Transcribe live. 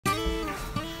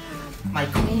My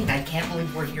queen, I can't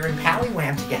believe we're here in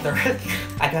Palawan together.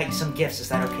 I got you some gifts, is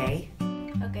that okay?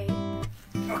 Okay.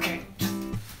 Okay.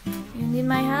 You need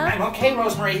my help? I'm okay,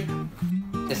 Rosemarie.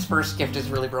 This first gift is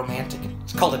really romantic.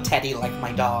 It's called a teddy, like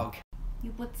my dog.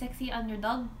 You put sexy on your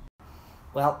dog?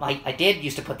 Well, I did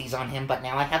used to put these on him, but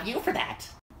now I have you for that.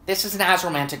 This isn't as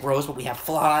romantic, Rose, but we have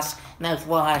floss,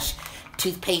 mouthwash,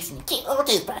 toothpaste, and cute little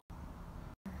toothbrush.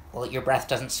 Well, your breath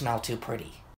doesn't smell too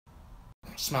pretty.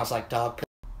 It smells like dog poo.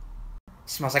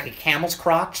 Smells like a camel's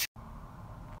crotch.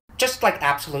 Just like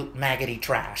absolute maggoty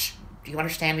trash. Do you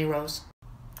understand me, Rose?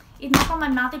 It's not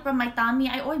problematic from my tummy.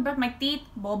 I always brush my teeth,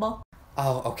 bobo.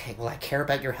 Oh, okay. Well, I care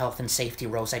about your health and safety,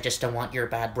 Rose. I just don't want your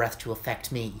bad breath to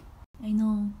affect me. I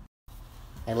know.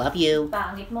 I love you.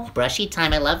 Pangit mo. Brushy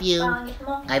time, I love you. Pangit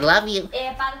mo. I love you.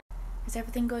 Is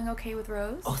everything going okay with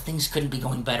Rose? Oh, things couldn't be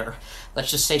going better.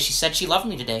 Let's just say she said she loved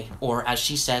me today. Or, as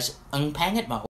she says, ang pangit mo.